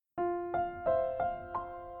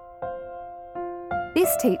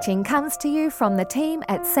This teaching comes to you from the team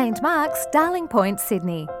at St Mark's, Darling Point,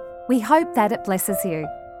 Sydney. We hope that it blesses you.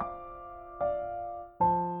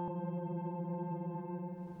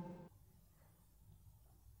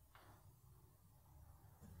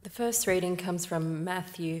 The first reading comes from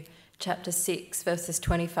Matthew chapter 6, verses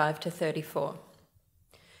 25 to 34.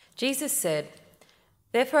 Jesus said,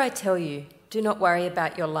 "Therefore I tell you, do not worry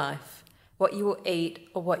about your life, what you will eat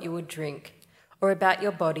or what you will drink, or about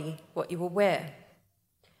your body, what you will wear.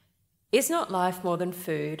 Is not life more than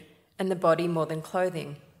food, and the body more than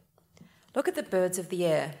clothing? Look at the birds of the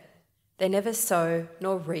air. They never sow,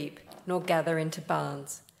 nor reap, nor gather into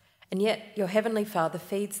barns, and yet your heavenly Father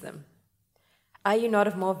feeds them. Are you not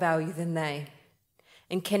of more value than they?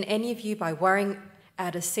 And can any of you, by worrying,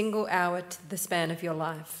 add a single hour to the span of your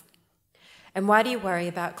life? And why do you worry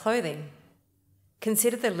about clothing?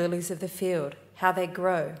 Consider the lilies of the field, how they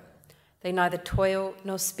grow. They neither toil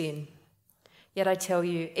nor spin. Yet I tell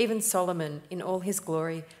you, even Solomon, in all his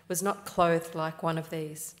glory, was not clothed like one of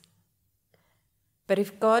these. But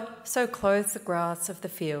if God so clothes the grass of the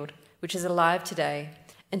field, which is alive today,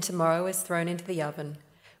 and tomorrow is thrown into the oven,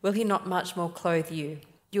 will he not much more clothe you,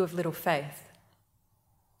 you of little faith?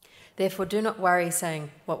 Therefore do not worry, saying,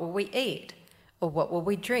 'What will we eat?' Or 'What will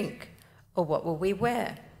we drink?' Or 'What will we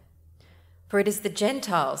wear?' For it is the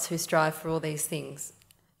Gentiles who strive for all these things.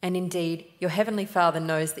 And indeed, your heavenly Father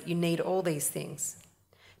knows that you need all these things.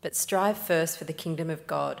 But strive first for the kingdom of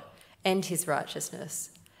God and his righteousness,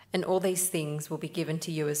 and all these things will be given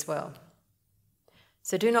to you as well.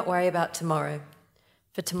 So do not worry about tomorrow,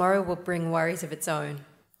 for tomorrow will bring worries of its own.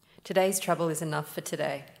 Today's trouble is enough for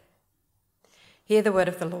today." Hear the word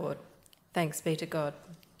of the Lord. Thanks be to God.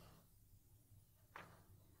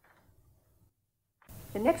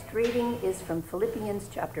 The next reading is from Philippians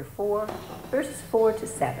chapter 4, verses 4 to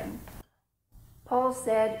 7. Paul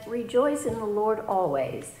said, "Rejoice in the Lord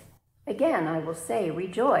always. Again, I will say,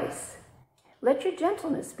 rejoice. Let your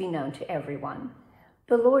gentleness be known to everyone.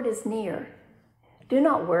 The Lord is near. Do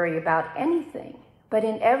not worry about anything, but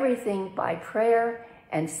in everything by prayer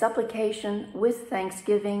and supplication with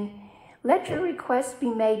thanksgiving, let your requests be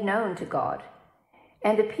made known to God.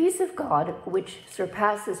 And the peace of God, which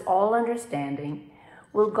surpasses all understanding,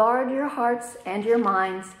 will guard your hearts and your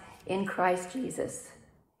minds in Christ Jesus."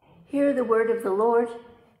 Hear the word of the Lord.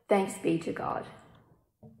 Thanks be to God.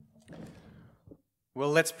 Well,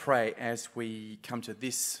 let's pray as we come to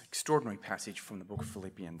this extraordinary passage from the book of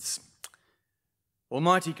Philippians.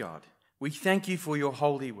 Almighty God, we thank you for your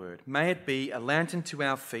holy word. May it be a lantern to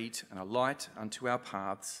our feet and a light unto our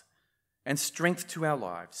paths and strength to our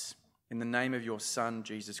lives. In the name of your Son,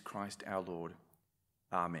 Jesus Christ, our Lord.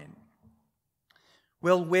 Amen.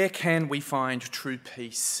 Well, where can we find true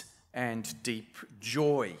peace and deep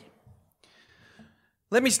joy?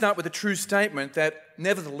 Let me start with a true statement that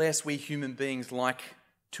nevertheless we human beings like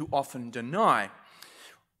to often deny.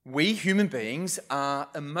 We human beings are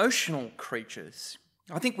emotional creatures.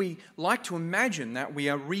 I think we like to imagine that we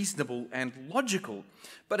are reasonable and logical,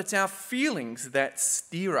 but it's our feelings that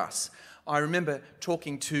steer us. I remember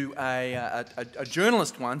talking to a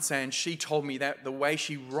journalist once, and she told me that the way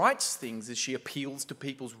she writes things is she appeals to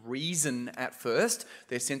people's reason at first,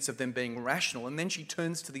 their sense of them being rational, and then she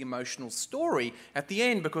turns to the emotional story at the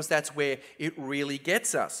end because that's where it really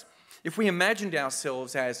gets us. If we imagined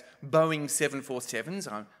ourselves as Boeing 747s,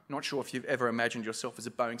 I'm not sure if you've ever imagined yourself as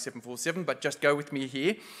a Boeing 747, but just go with me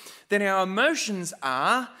here, then our emotions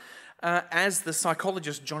are, as the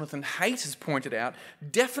psychologist Jonathan Haidt has pointed out,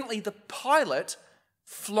 definitely the pilot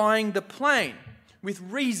flying the plane, with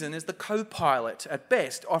reason as the co-pilot at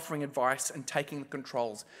best, offering advice and taking the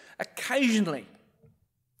controls occasionally.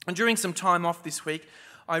 And during some time off this week,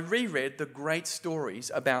 I reread the great stories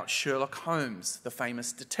about Sherlock Holmes, the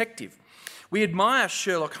famous detective. We admire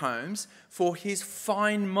Sherlock Holmes for his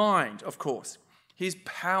fine mind, of course, his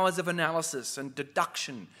powers of analysis and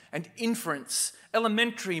deduction and inference.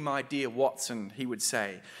 Elementary, my dear Watson, he would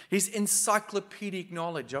say. His encyclopedic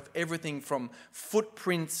knowledge of everything from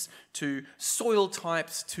footprints to soil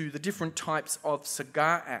types to the different types of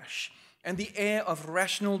cigar ash, and the air of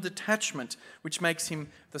rational detachment which makes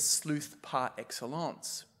him the sleuth par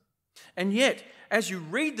excellence. And yet, as you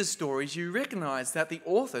read the stories, you recognise that the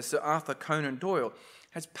author, Sir Arthur Conan Doyle,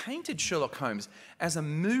 has painted Sherlock Holmes as a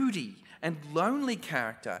moody and lonely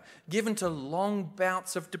character given to long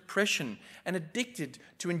bouts of depression and addicted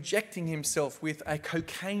to injecting himself with a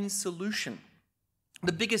cocaine solution.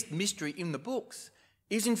 The biggest mystery in the books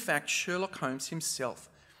is in fact Sherlock Holmes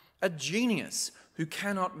himself, a genius who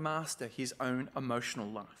cannot master his own emotional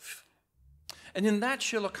life. And in that,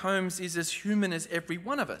 Sherlock Holmes is as human as every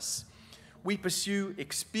one of us. We pursue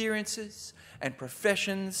experiences and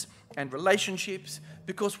professions and relationships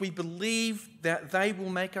because we believe that they will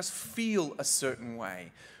make us feel a certain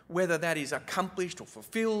way, whether that is accomplished or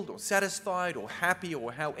fulfilled or satisfied or happy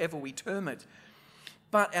or however we term it.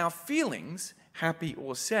 But our feelings, happy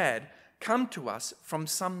or sad, come to us from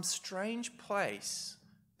some strange place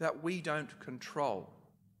that we don't control.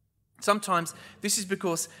 Sometimes this is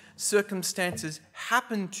because circumstances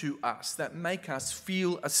happen to us that make us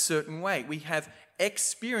feel a certain way. We have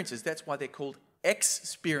experiences. That's why they're called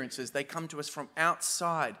experiences. They come to us from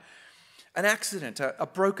outside. An accident, a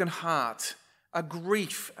broken heart, a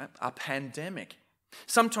grief, a pandemic.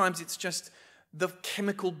 Sometimes it's just the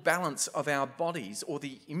chemical balance of our bodies, or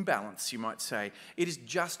the imbalance, you might say. It is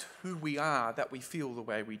just who we are that we feel the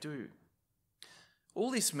way we do.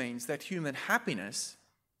 All this means that human happiness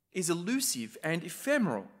is elusive and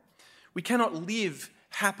ephemeral. We cannot live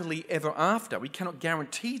happily ever after. We cannot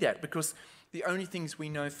guarantee that, because the only things we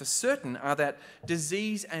know for certain are that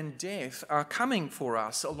disease and death are coming for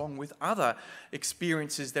us, along with other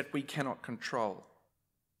experiences that we cannot control.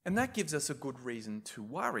 And that gives us a good reason to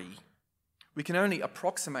worry. We can only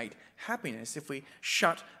approximate happiness if we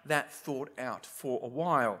shut that thought out for a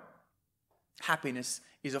while. Happiness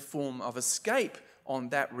is a form of escape on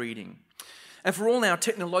that reading. And for all our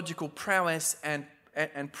technological prowess and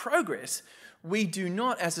progress, we do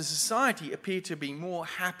not, as a society, appear to be more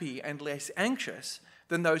happy and less anxious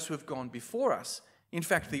than those who have gone before us. In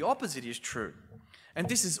fact, the opposite is true. And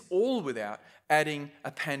this is all without adding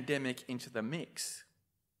a pandemic into the mix.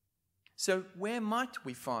 So where might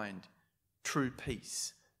we find true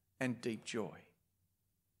peace and deep joy?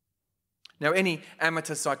 Now, any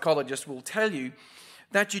amateur psychologist will tell you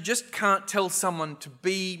that you just can't tell someone to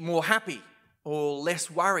be more happy or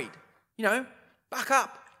less worried. Buck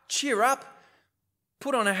up, cheer up,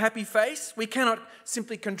 put on a happy face. We cannot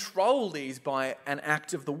simply control these by an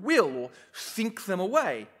act of the will or think them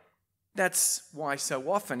away. That's why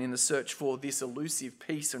so often in the search for this elusive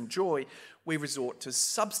peace and joy, we resort to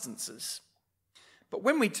substances. But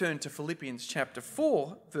when we turn to Philippians chapter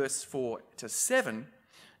 4, verse 4 to 7,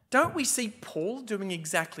 don't we see Paul doing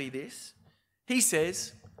exactly this? He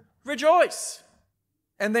says, rejoice.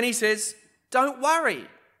 And then he says, don't worry.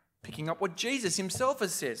 Picking up what Jesus himself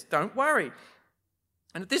has said, don't worry.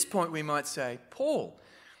 And at this point we might say, Paul,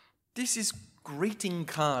 this is greeting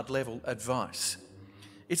card level advice.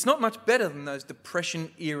 It's not much better than those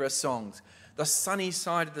Depression era songs. The sunny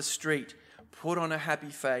side of the street, put on a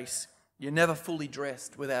happy face, you're never fully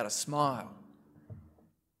dressed without a smile.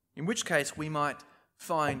 In which case we might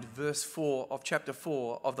find verse 4 of chapter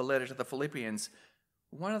 4 of the letter to the Philippians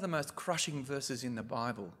one of the most crushing verses in the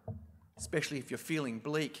Bible, especially if you're feeling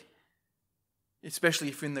bleak, especially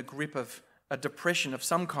if you're in the grip of a depression of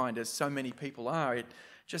some kind, as so many people are. It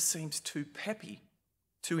just seems too peppy,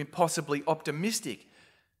 too impossibly optimistic,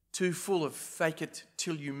 too full of fake it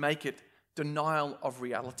till you make it denial of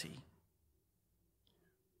reality.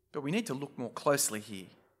 But we need to look more closely here,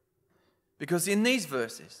 because in these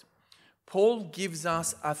verses, Paul gives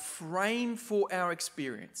us a frame for our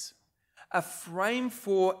experience, a frame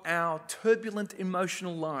for our turbulent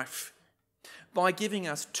emotional life, by giving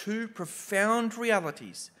us two profound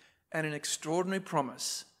realities and an extraordinary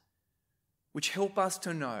promise, which help us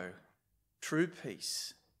to know true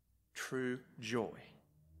peace, true joy.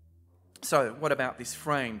 So what about this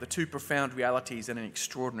frame, the two profound realities and an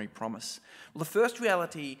extraordinary promise? Well, the first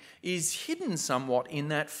reality is hidden somewhat in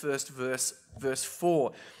that first verse, verse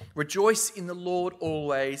 4. Rejoice in the Lord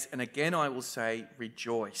always, and again I will say,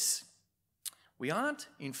 rejoice. We aren't,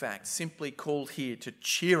 in fact, simply called here to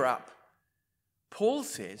cheer up. Paul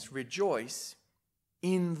says, rejoice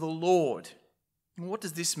in the Lord. And what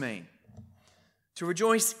does this mean? To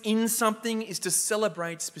rejoice in something is to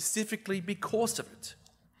celebrate specifically because of it.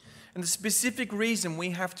 And the specific reason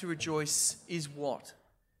we have to rejoice is what?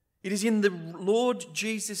 It is in the Lord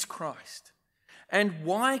Jesus Christ. And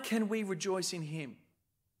why can we rejoice in him?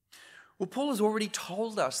 Well, Paul has already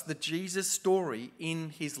told us the Jesus story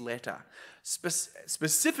in his letter,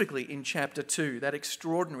 specifically in chapter 2, that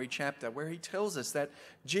extraordinary chapter where he tells us that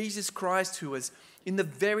Jesus Christ, who was in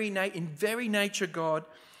very nature God,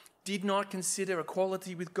 did not consider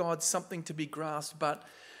equality with God something to be grasped, but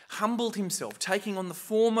humbled himself, taking on the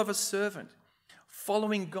form of a servant,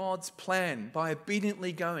 following God's plan by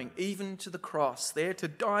obediently going even to the cross, there to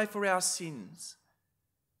die for our sins.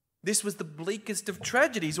 This was the bleakest of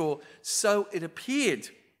tragedies, or so it appeared.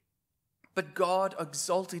 But God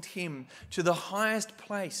exalted him to the highest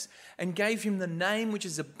place and gave him the name which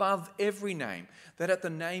is above every name, that at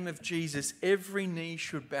the name of Jesus every knee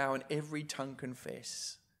should bow and every tongue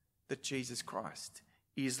confess that Jesus Christ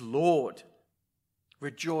is Lord.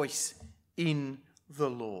 Rejoice in the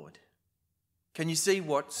Lord. Can you see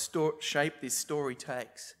what shape this story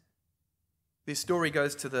takes? This story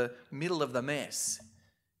goes to the middle of the mess.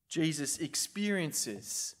 Jesus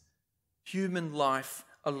experiences human life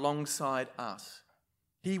alongside us.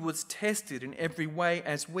 He was tested in every way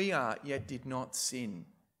as we are, yet did not sin.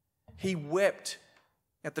 He wept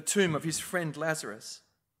at the tomb of his friend Lazarus.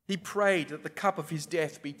 He prayed that the cup of his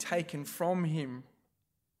death be taken from him.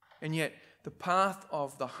 And yet the path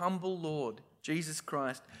of the humble Lord, Jesus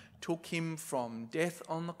Christ, took him from death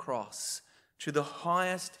on the cross to the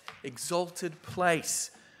highest exalted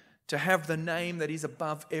place, to have the name that is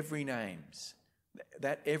above every name,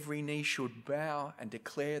 that every knee should bow and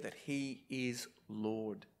declare that he is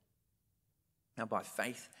Lord. Now, by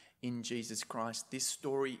faith in Jesus Christ, this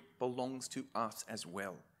story belongs to us as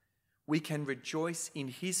well. We can rejoice in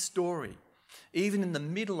his story, even in the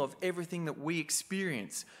middle of everything that we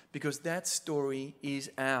experience, because that story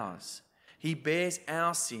is ours. He bears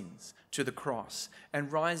our sins to the cross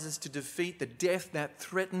and rises to defeat the death that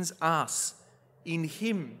threatens us. In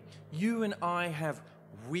him, you and I have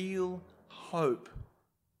real hope.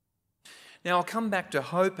 Now, I'll come back to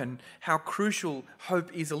hope and how crucial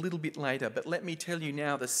hope is a little bit later, but let me tell you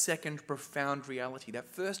now the second profound reality. That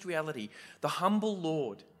first reality, the humble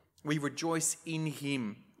Lord, we rejoice in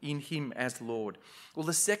him as Lord. Well,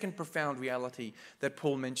 the second profound reality that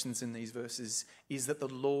Paul mentions in these verses is that the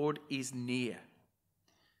Lord is near.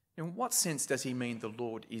 In what sense does he mean the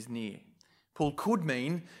Lord is near? Paul could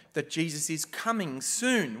mean that Jesus is coming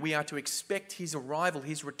soon. We are to expect his arrival,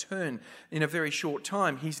 his return in a very short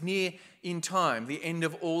time. He's near in time. The end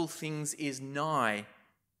of all things is nigh.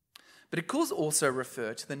 But it could also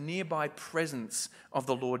refer to the nearby presence of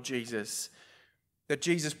the Lord Jesus, that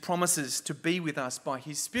Jesus promises to be with us by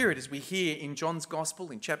his Spirit, as we hear in John's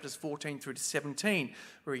Gospel in chapters 14 through to 17,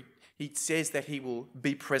 where he says that he will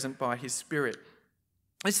be present by his Spirit.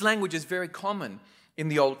 This language is very common in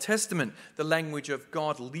the Old Testament, the language of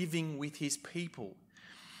God living with his people.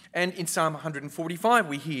 And in Psalm 145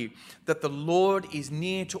 we hear that the Lord is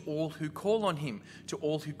near to all who call on him, to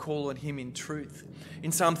all who call on him in truth.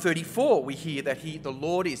 In Psalm 34 we hear that the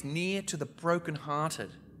Lord is near to the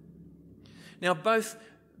brokenhearted. Now, both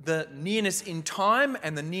the nearness in time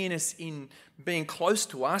and the nearness in being close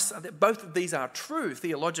to us, both of these are true,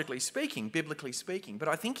 theologically speaking, biblically speaking. But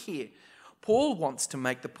I think here Paul wants to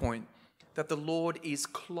make the point that the Lord is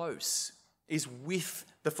close, is with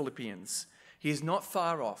the Philippians. He is not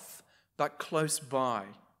far off, but close by.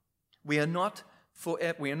 We are not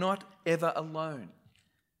ever alone.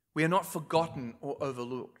 We are not forgotten or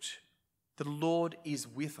overlooked. The Lord is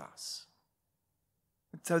with us.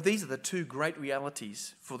 So these are the two great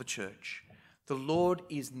realities for the church. The Lord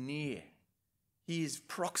is near. He is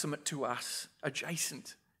proximate to us,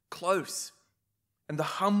 adjacent, close. And the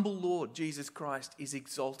humble Lord, Jesus Christ, is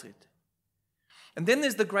exalted. And then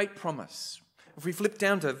there's the great promise. If we flip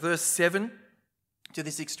down to verse 7, to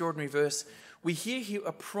this extraordinary verse, we hear here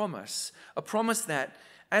a promise that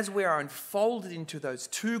as we are enfolded into those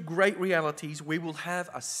two great realities, we will have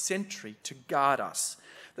a sentry to guard us,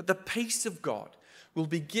 that the peace of God will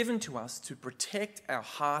be given to us to protect our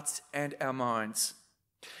hearts and our minds.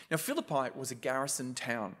 Now, Philippi was a garrison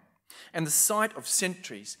town, and the sight of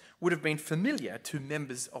sentries would have been familiar to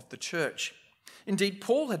members of the church. Indeed,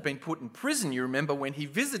 Paul had been put in prison, you remember, when he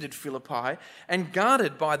visited Philippi and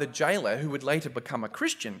guarded by the jailer who would later become a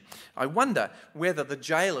Christian. I wonder whether the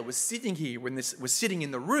jailer was sitting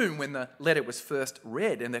in the room when the letter was first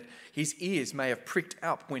read, and that his ears may have pricked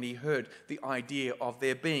up when he heard the idea of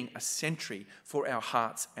there being a sentry for our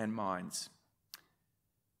hearts and minds.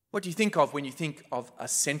 What do you think of when you think of a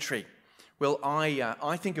sentry? Well,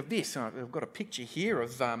 I think of this. I've got a picture here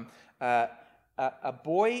of a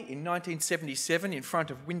boy in 1977 in front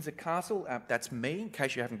of Windsor Castle. That's me, in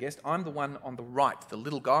case you haven't guessed. I'm the one on the right, the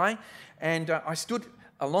little guy. And I stood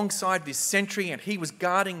alongside this sentry, and he was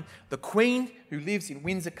guarding the Queen, who lives in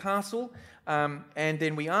Windsor Castle. And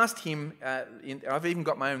then we asked him, I've even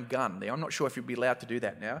got my own gun there. I'm not sure if you'd be allowed to do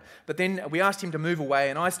that now. But then we asked him to move away,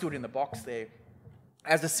 and I stood in the box there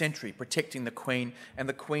as a sentry protecting the Queen, and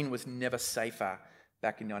the Queen was never safer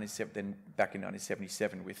back in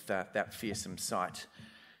 1977 with that fearsome sight.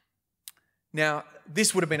 Now,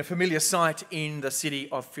 this would have been a familiar sight in the city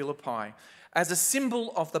of Philippi as a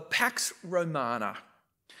symbol of the Pax Romana,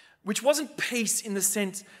 which wasn't peace in the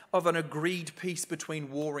sense of an agreed peace between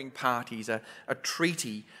warring parties, a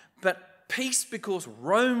treaty, but peace because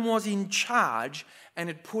Rome was in charge and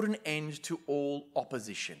had put an end to all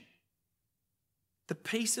opposition. The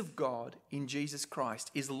peace of God in Jesus Christ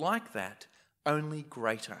is like that, only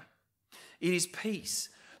greater. It is peace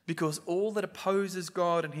because all that opposes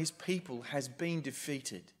God and his people has been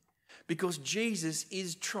defeated, because Jesus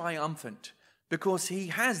is triumphant, because he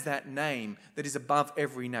has that name that is above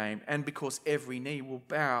every name, and because every knee will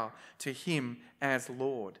bow to him as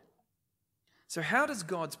Lord. So how does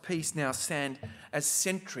God's peace now stand as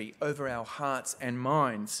sentry over our hearts and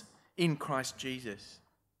minds in Christ Jesus?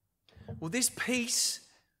 Well, this peace,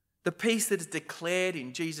 the peace that is declared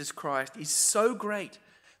in Jesus Christ, is so great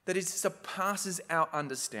that it surpasses our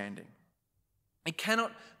understanding. It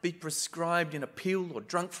cannot be prescribed in a pill or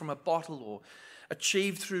drunk from a bottle or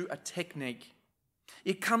achieved through a technique.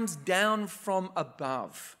 It comes down from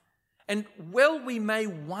above. And well, we may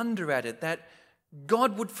wonder at it that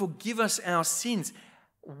God would forgive us our sins.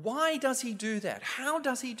 Why does he do that? How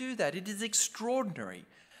does he do that? It is extraordinary.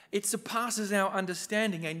 It surpasses our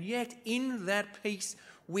understanding. And yet in that peace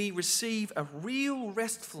we receive a real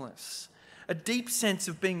restfulness, a deep sense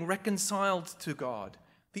of being reconciled to God,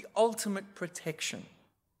 the ultimate protection.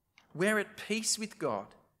 We're at peace with God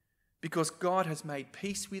because God has made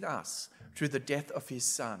peace with us through the death of his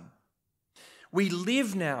Son. We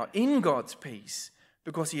live now in God's peace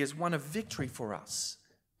because he has won a victory for us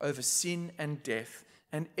over sin and death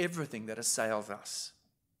and everything that assails us.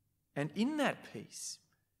 And in that peace,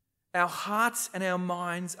 our hearts and our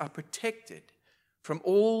minds are protected from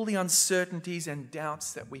all the uncertainties and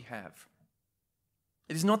doubts that we have.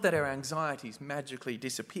 It is not that our anxieties magically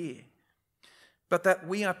disappear, but that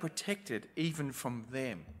we are protected even from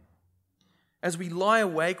them. As we lie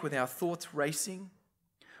awake with our thoughts racing,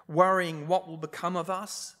 worrying what will become of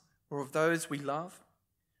us or of those we love,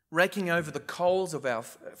 raking over the coals of our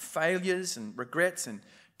failures and regrets and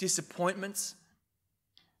disappointments,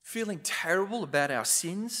 feeling terrible about our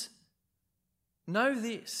sins, know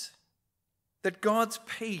this, that God's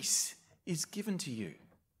peace is given to you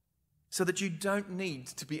so that you don't need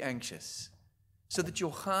to be anxious, so that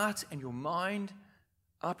your heart and your mind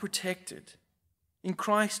are protected. In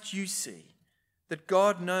Christ you see that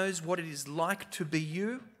God knows what it is like to be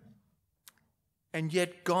you, and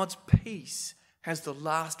yet God's peace has the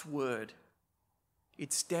last word.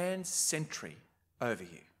 It stands sentry over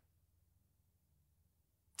you.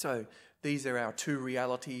 So these are our two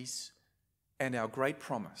realities and our great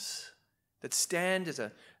promise that stand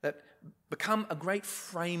that become a great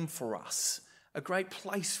frame for us, a great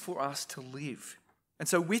place for us to live. And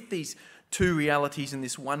so with these two realities and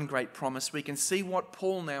this one great promise, we can see what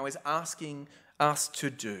Paul now is asking us to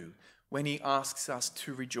do when he asks us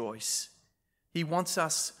to rejoice. He wants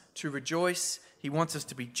us to rejoice. He wants us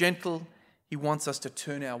to be gentle. He wants us to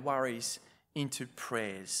turn our worries into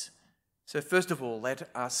prayers. So first of all, let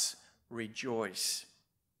us rejoice.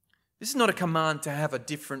 This is not a command to have a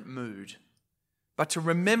different mood, but to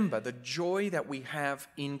remember the joy that we have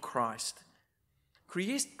in Christ.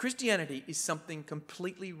 Christianity is something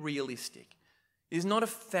completely realistic. It is not a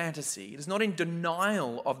fantasy. It is not in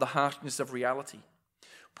denial of the harshness of reality.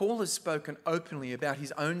 Paul has spoken openly about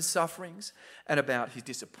his own sufferings and about his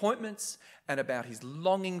disappointments and about his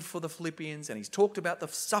longing for the Philippians, and he's talked about the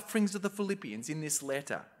sufferings of the Philippians in this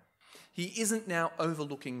letter. He isn't now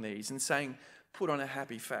overlooking these and saying, put on a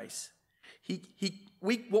happy face.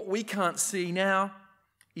 What we can't see now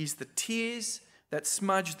is the tears that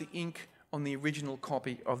smudge the ink on the original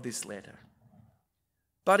copy of this letter.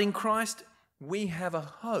 But in Christ, we have a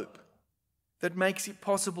hope that makes it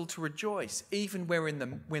possible to rejoice even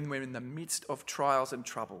when we're in the midst of trials and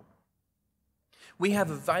trouble. We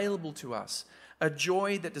have available to us a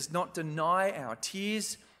joy that does not deny our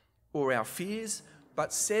tears or our fears,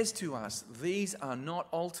 but says to us, these are not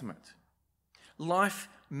ultimate. Life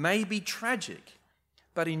may be tragic,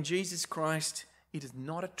 but in Jesus Christ, it is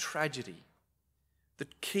not a tragedy. The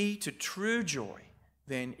key to true joy,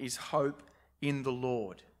 then, is hope in the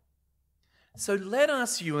Lord. So let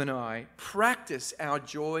us, you and I, practice our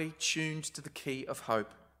joy tuned to the key of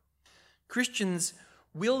hope. Christians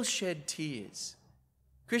will shed tears.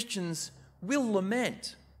 Christians will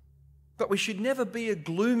lament. But we should never be a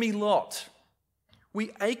gloomy lot.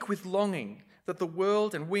 We ache with longing that the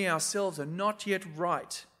world and we ourselves are not yet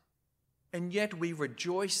right. And yet we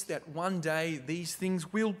rejoice that one day these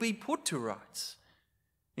things will be put to rights,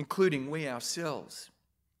 including we ourselves.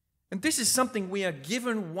 And this is something we are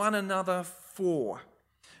given one another for,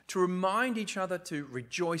 to remind each other to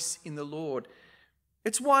rejoice in the Lord.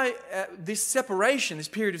 It's why this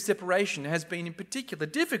period of separation has been in particular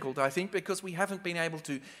difficult, I think, because we haven't been able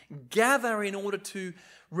to gather in order to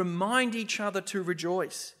remind each other to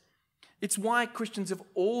rejoice. It's why Christians have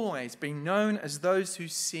always been known as those who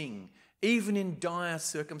sing, even in dire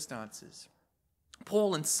circumstances.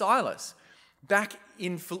 Paul and Silas Back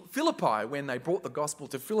in Philippi, when they brought the gospel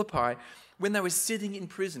to Philippi, when they were sitting in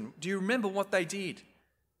prison, do you remember what they did?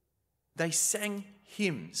 They sang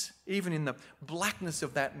hymns, even in the blackness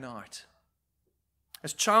of that night.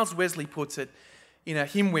 As Charles Wesley puts it in a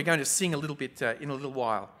hymn we're going to sing a little bit in a little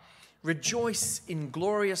while, rejoice in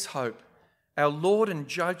glorious hope. Our Lord and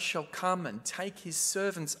Judge shall come and take his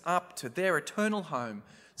servants up to their eternal home.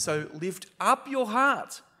 So lift up your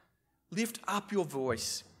heart, lift up your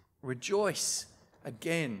voice, rejoice.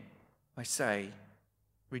 Again, I say,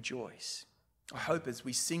 rejoice. I hope as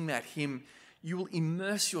we sing that hymn, you will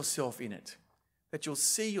immerse yourself in it, that you'll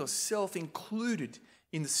see yourself included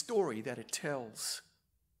in the story that it tells.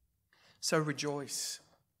 So rejoice.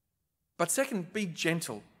 But second, be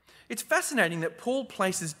gentle. It's fascinating that Paul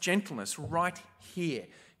places gentleness right here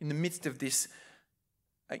in the midst of this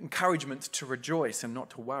encouragement to rejoice and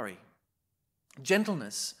not to worry.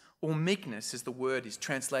 Gentleness or meekness, as the word is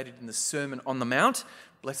translated in the Sermon on the Mount,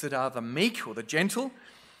 blessed are the meek or the gentle,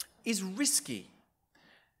 is risky.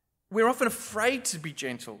 We're often afraid to be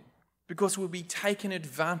gentle because we'll be taken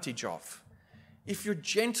advantage of. If you're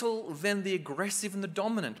gentle, then the aggressive and the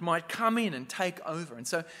dominant might come in and take over. And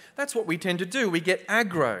so that's what we tend to do. We get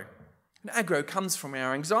aggro. And aggro comes from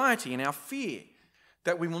our anxiety and our fear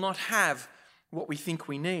that we will not have what we think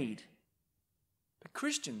we need. But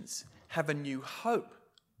Christians have a new hope.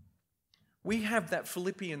 We have that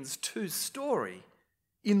Philippians 2 story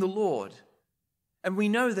in the Lord, and we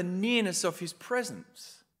know the nearness of his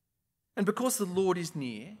presence. And because the Lord is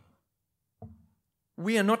near,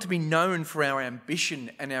 we are not to be known for our ambition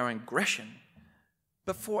and our aggression,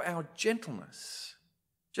 but for our gentleness,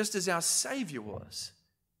 just as our Saviour was.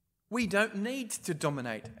 We don't need to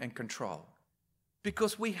dominate and control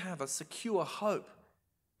because we have a secure hope,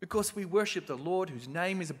 because we worship the Lord whose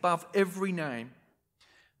name is above every name.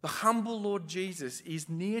 The humble Lord Jesus is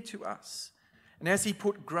near to us, and as he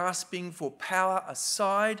put grasping for power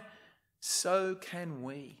aside, so can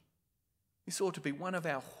we. This ought to be one of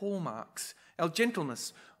our hallmarks. Our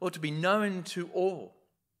gentleness ought to be known to all.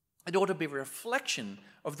 It ought to be a reflection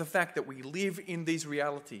of the fact that we live in these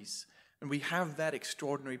realities and we have that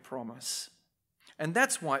extraordinary promise. And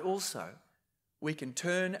that's why also we can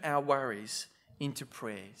turn our worries into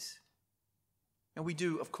prayers. And we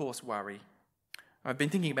do, of course, worry. I've been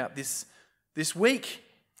thinking about this week.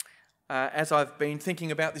 As I've been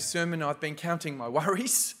thinking about this sermon, I've been counting my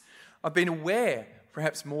worries. I've been aware,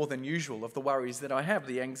 perhaps more than usual, of the worries that I have,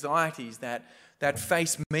 the anxieties that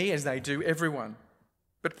face me as they do everyone.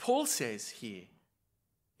 But Paul says here,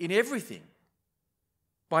 in everything,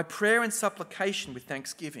 by prayer and supplication with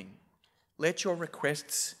thanksgiving, let your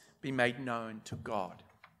requests be made known to God.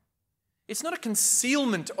 It's not a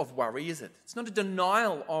concealment of worry, is it? It's not a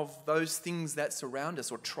denial of those things that surround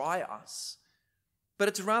us or try us, but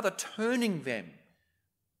it's rather turning them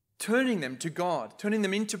to God, turning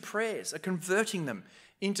them into prayers, converting them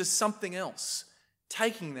into something else,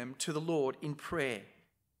 taking them to the Lord in prayer.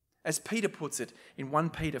 As Peter puts it in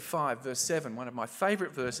 1 Peter 5, verse 7, one of my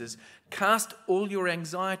favourite verses, cast all your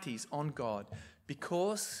anxieties on God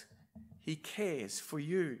because he cares for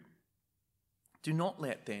you. Do not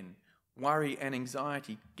let then worry and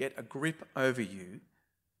anxiety get a grip over you,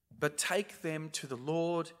 but take them to the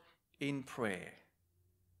Lord in prayer.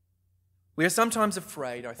 We are sometimes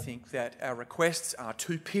afraid, I think, that our requests are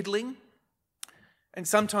too piddling, and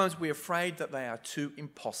sometimes we're afraid that they are too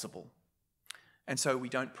impossible, and so we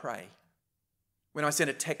don't pray. When I sent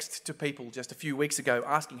a text to people just a few weeks ago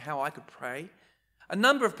asking how I could pray, a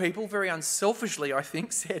number of people, very unselfishly I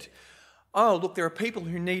think, said, oh, look, there are people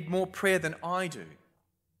who need more prayer than I do.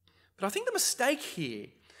 But I think the mistake here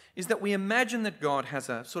is that we imagine that God has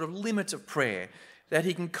a sort of limit of prayer that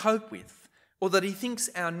he can cope with, or that he thinks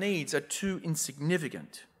our needs are too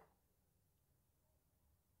insignificant.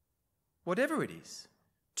 Whatever it is,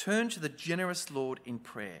 turn to the generous Lord in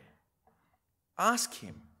prayer. Ask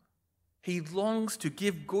him. He longs to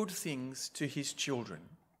give good things to his children.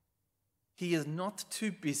 He is not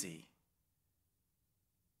too busy.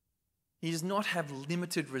 He does not have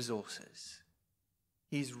limited resources.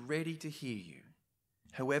 He is ready to hear you,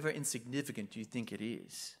 however insignificant you think it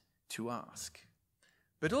is to ask.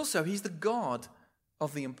 But also, he's the God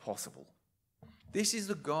of the impossible. This is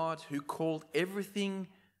the God who called everything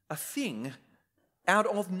a thing out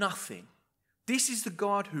of nothing. This is the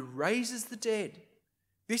God who raises the dead.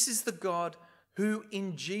 This is the God who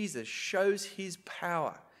in Jesus shows his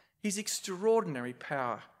power, his extraordinary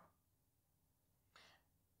power.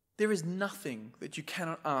 There is nothing that you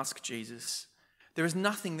cannot ask Jesus. There is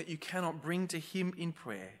nothing that you cannot bring to him in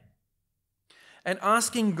prayer. And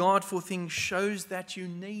asking God for things shows that you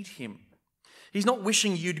need him. He's not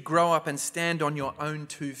wishing you'd grow up and stand on your own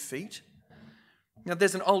 2 feet. Now,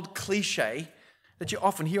 there's an old cliche that you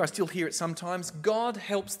often hear, I still hear it sometimes: God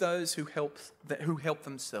helps those who help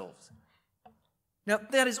themselves. Now,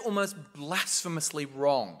 that is almost blasphemously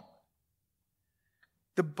wrong.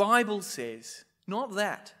 The Bible says not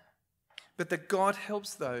that, but that God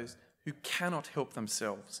helps those who cannot help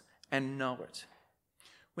themselves and know it.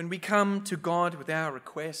 When we come to God with our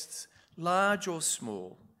requests, large or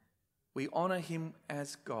small, we honour him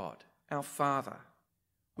as God, our Father.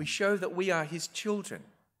 We show that we are his children.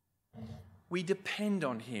 We depend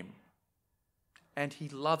on him, and he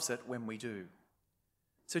loves it when we do.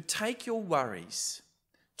 So take your worries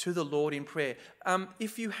to the Lord in prayer.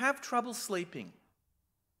 If you have trouble sleeping,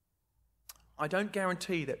 I don't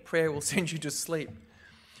guarantee that prayer will send you to sleep.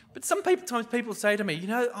 But sometimes people say to me,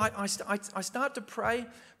 I start to pray,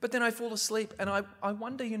 but then I fall asleep. And I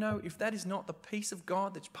wonder, if that is not the peace of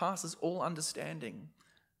God that passes all understanding.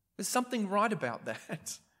 There's something right about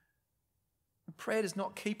that. Prayer does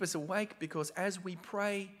not keep us awake, because as we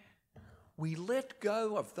pray, we let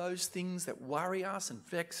go of those things that worry us and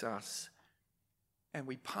vex us, and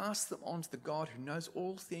we pass them on to the God who knows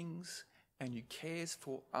all things and who cares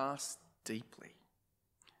for us deeply.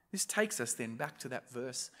 This takes us then back to that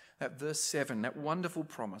verse 7, that wonderful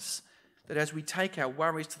promise that as we take our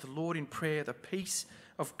worries to the Lord in prayer, the peace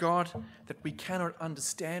of God that we cannot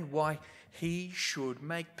understand why he should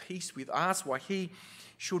make peace with us, why he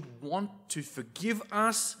should want to forgive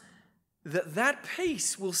us, that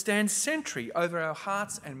peace will stand sentry over our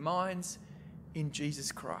hearts and minds in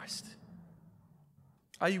Jesus Christ.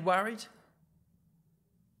 Are you worried?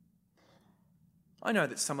 I know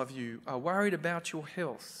that some of you are worried about your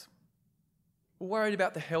health, or worried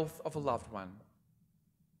about the health of a loved one.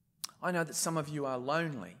 I know that some of you are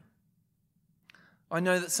lonely. I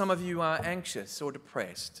know that some of you are anxious or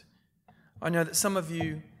depressed. I know that some of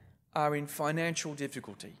you are in financial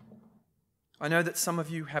difficulty. I know that some of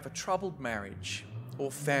you have a troubled marriage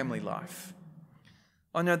or family life.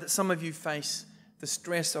 I know that some of you face the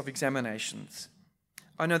stress of examinations.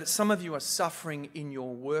 I know that some of you are suffering in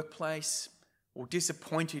your workplace or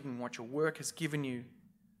disappointed in what your work has given you.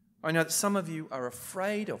 I know that some of you are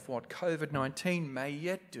afraid of what COVID-19 may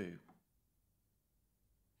yet do.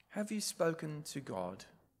 Have you spoken to God?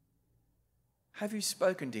 Have you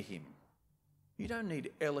spoken to him? You don't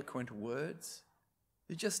need eloquent words.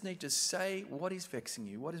 You just need to say what is vexing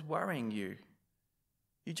you, what is worrying you.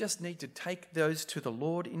 You just need to take those to the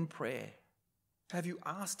Lord in prayer. Have you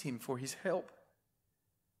asked him for his help?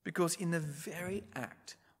 Because in the very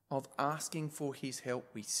act of asking for his help,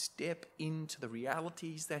 we step into the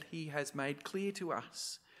realities that he has made clear to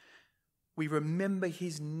us. We remember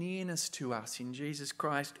his nearness to us in Jesus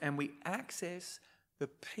Christ, and we access the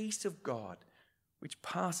peace of God which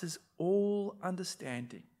passes all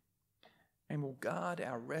understanding, and will guard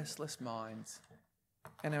our restless minds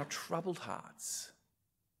and our troubled hearts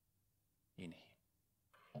in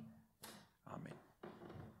him. Amen.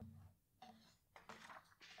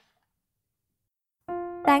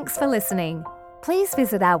 Thanks for listening. Please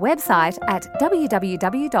visit our website at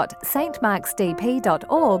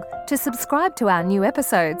www.stmarksdp.org to subscribe to our new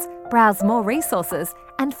episodes, browse more resources,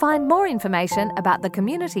 and find more information about the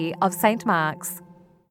community of St. Mark's.